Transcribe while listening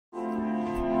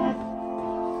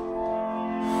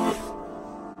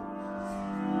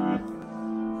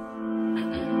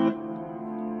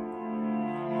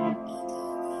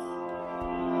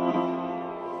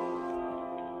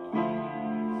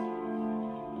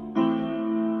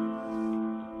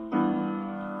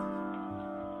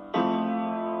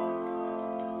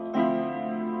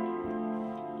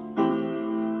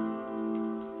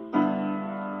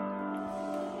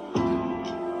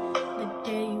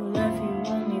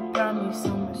brought me so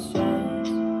much stress.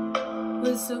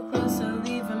 Was so close to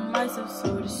leaving myself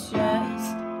so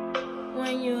distressed.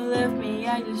 When you left me,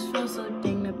 I just felt so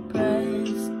dang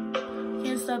depressed.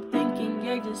 Can't stop thinking,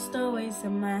 you're just always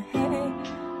in my head.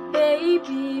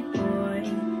 Baby boy,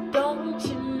 don't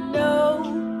you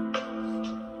know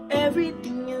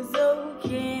everything is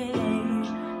okay?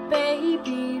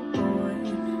 Baby boy,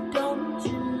 don't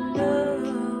you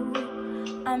know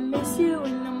I miss you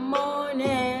in the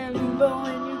morning, but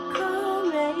when you call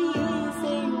me,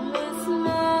 say you miss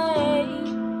me.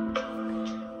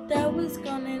 That was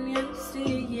gone in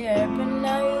yesterday, but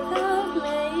now you love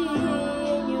me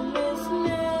and you miss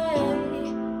me.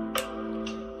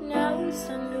 Now it's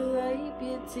time to wipe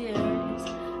your tears.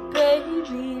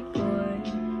 Baby boy,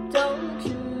 don't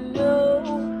you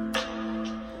know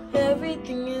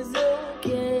everything is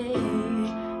okay?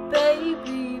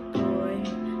 Baby boy,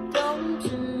 don't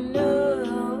you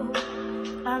know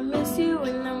I miss you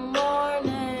in the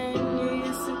morning. You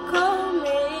used to call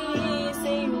me,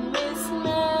 say you miss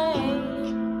me,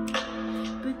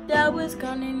 but that was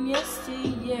gone in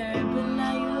yesterday. But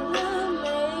now you love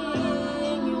me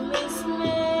and you miss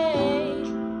me.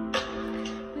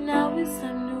 Now it's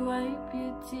time to wipe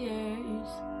your tears.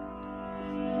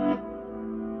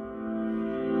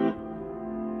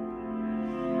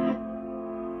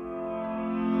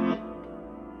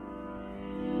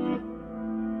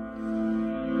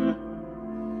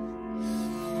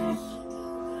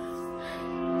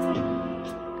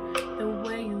 The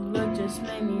way you look just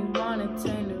made me wanna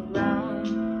turn around.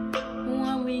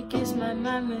 When we kissed, my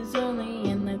mind was only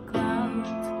in the clouds.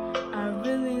 I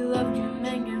really loved you,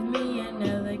 man, give me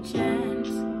another chance.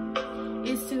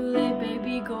 It's too late,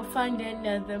 baby, go find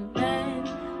another man.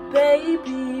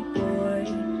 Baby boy,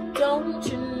 don't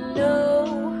you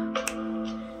know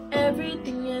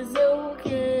everything is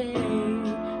okay?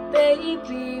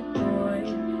 Baby boy,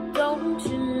 don't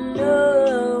you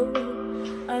know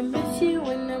I miss you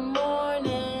in the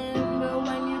morning, but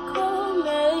when you call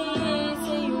me,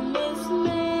 say you miss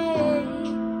me.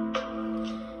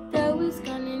 That was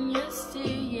gone in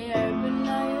yesterday, but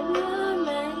now you love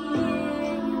me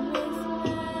and you miss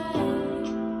me.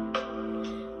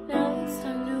 Now it's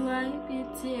time to wipe your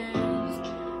tears.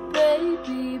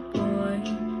 Baby boy,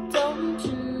 don't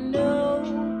you know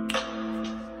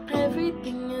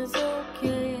everything is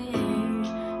okay?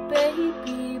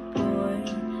 Baby boy,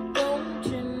 don't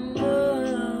you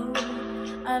know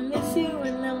I miss you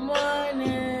in the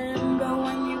morning, but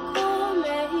when you call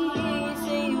me,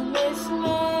 say you miss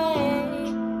me.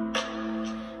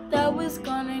 That was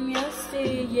gone in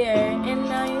yesterday, and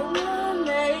now you love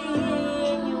me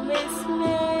and you miss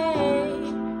me.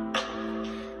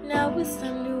 Now it's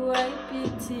time to wipe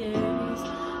your tears.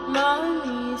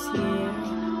 Mommy's here,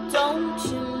 don't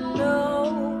you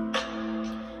know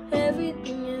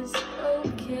everything is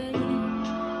okay?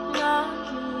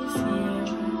 Mommy's here,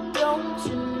 don't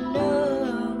you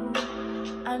know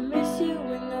I miss you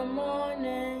in the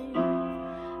morning.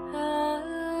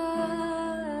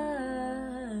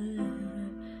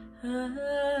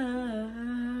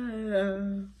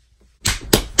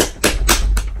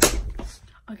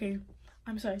 Okay,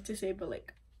 I'm sorry to say, but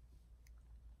like,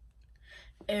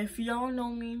 if y'all know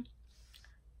me,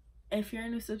 if you're a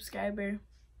new subscriber,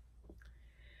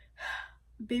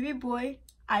 Baby Boy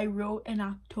I wrote in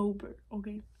October,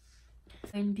 okay?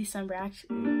 In December,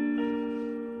 actually.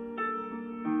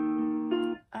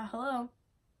 Hello.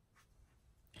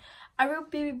 I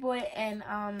wrote Baby Boy in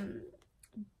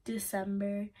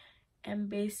December, and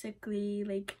basically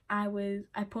like I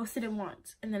posted it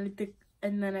once, and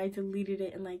then I deleted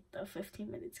it in like the 15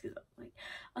 minutes because I'm like,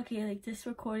 okay, like this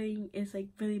recording is like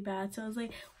really bad. So I was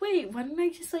like, wait, why don't I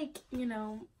just like, you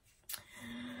know,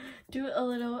 do a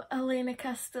little Elena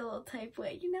Castillo type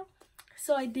way, you know?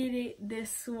 So I did it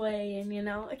this way, and you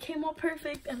know, it came out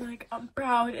perfect, and like I'm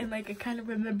proud, and like I kind of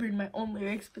remembered my own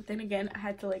lyrics, but then again I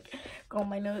had to like go on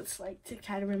my notes like to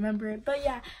kind of remember it. But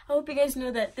yeah, I hope you guys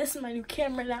know that this is my new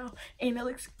camera now, and it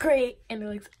looks great and it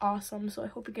looks awesome. So I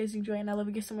hope you guys enjoy, and I love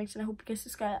you guys so much, and I hope you guys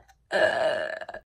subscribe.